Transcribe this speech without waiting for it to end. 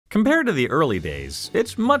Compared to the early days,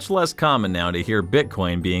 it's much less common now to hear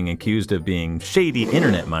Bitcoin being accused of being shady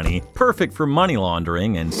internet money, perfect for money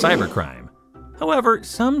laundering and cybercrime. However,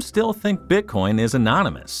 some still think Bitcoin is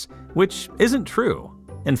anonymous, which isn't true.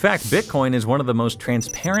 In fact, Bitcoin is one of the most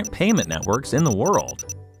transparent payment networks in the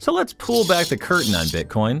world. So let's pull back the curtain on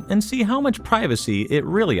Bitcoin and see how much privacy it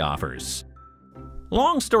really offers.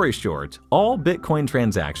 Long story short, all Bitcoin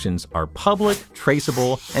transactions are public,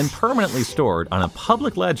 traceable, and permanently stored on a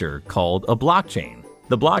public ledger called a blockchain.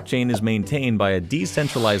 The blockchain is maintained by a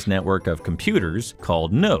decentralized network of computers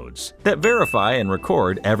called nodes that verify and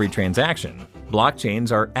record every transaction.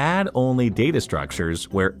 Blockchains are add-only data structures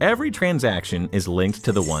where every transaction is linked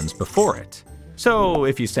to the ones before it. So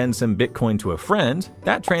if you send some Bitcoin to a friend,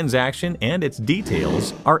 that transaction and its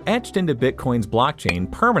details are etched into Bitcoin's blockchain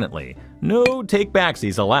permanently. No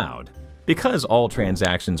take-backsies allowed. Because all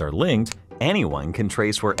transactions are linked, anyone can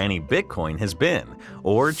trace where any Bitcoin has been,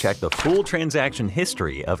 or check the full transaction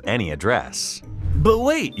history of any address. But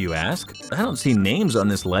wait, you ask, I don't see names on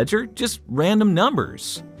this ledger, just random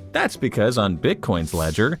numbers. That's because on Bitcoin's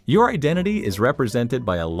ledger, your identity is represented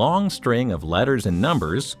by a long string of letters and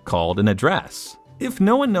numbers called an address. If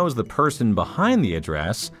no one knows the person behind the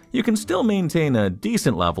address, you can still maintain a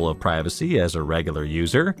decent level of privacy as a regular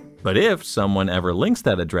user. But if someone ever links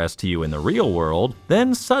that address to you in the real world,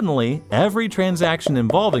 then suddenly every transaction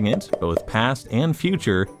involving it, both past and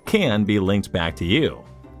future, can be linked back to you.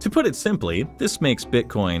 To put it simply, this makes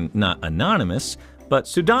Bitcoin not anonymous, but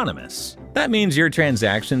pseudonymous. That means your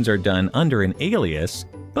transactions are done under an alias,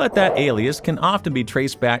 but that alias can often be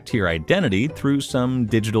traced back to your identity through some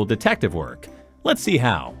digital detective work. Let's see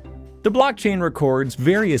how. The blockchain records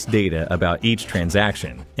various data about each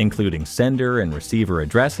transaction, including sender and receiver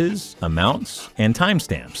addresses, amounts, and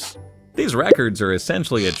timestamps. These records are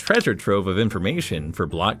essentially a treasure trove of information for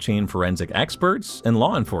blockchain forensic experts and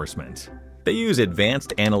law enforcement. They use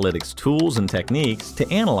advanced analytics tools and techniques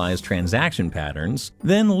to analyze transaction patterns,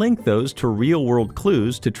 then link those to real-world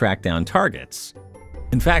clues to track down targets.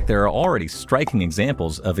 In fact, there are already striking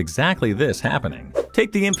examples of exactly this happening.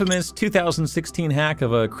 Take the infamous 2016 hack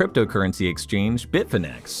of a cryptocurrency exchange,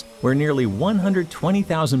 Bitfinex, where nearly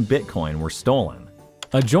 120,000 Bitcoin were stolen.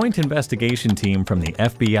 A joint investigation team from the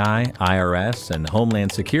FBI, IRS, and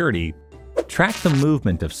Homeland Security tracked the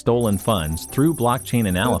movement of stolen funds through blockchain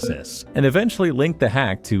analysis and eventually linked the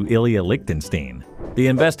hack to Ilya Lichtenstein. The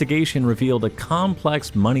investigation revealed a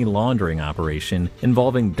complex money laundering operation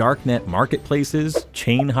involving darknet marketplaces,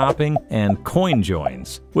 chain hopping, and coin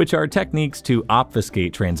joins, which are techniques to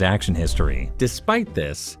obfuscate transaction history. Despite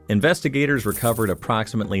this, investigators recovered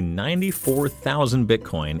approximately 94,000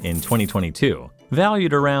 Bitcoin in 2022,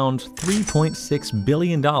 valued around $3.6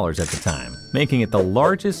 billion at the time, making it the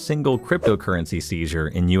largest single cryptocurrency seizure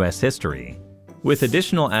in US history. With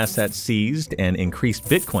additional assets seized and increased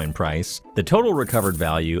Bitcoin price, the total recovered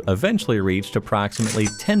value eventually reached approximately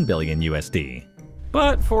 10 billion USD.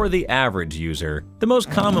 But for the average user, the most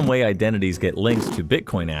common way identities get linked to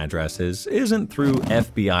Bitcoin addresses isn't through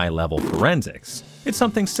FBI-level forensics. It's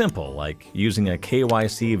something simple like using a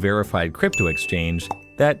KYC verified crypto exchange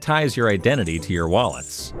that ties your identity to your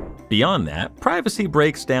wallets. Beyond that, privacy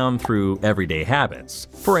breaks down through everyday habits.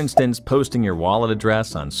 For instance, posting your wallet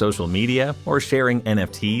address on social media or sharing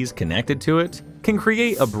NFTs connected to it can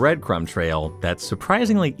create a breadcrumb trail that's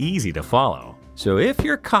surprisingly easy to follow. So if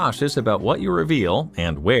you're cautious about what you reveal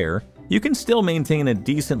and where, you can still maintain a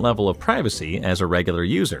decent level of privacy as a regular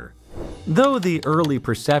user. Though the early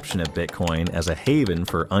perception of Bitcoin as a haven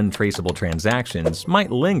for untraceable transactions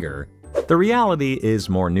might linger, the reality is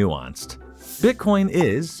more nuanced. Bitcoin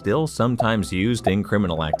is still sometimes used in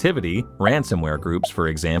criminal activity. Ransomware groups, for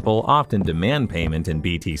example, often demand payment in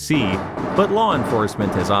BTC, but law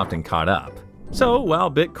enforcement has often caught up. So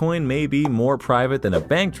while Bitcoin may be more private than a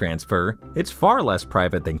bank transfer, it's far less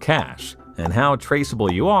private than cash, and how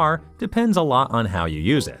traceable you are depends a lot on how you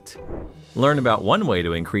use it. Learn about one way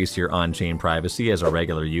to increase your on-chain privacy as a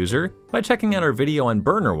regular user by checking out our video on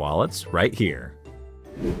burner wallets right here.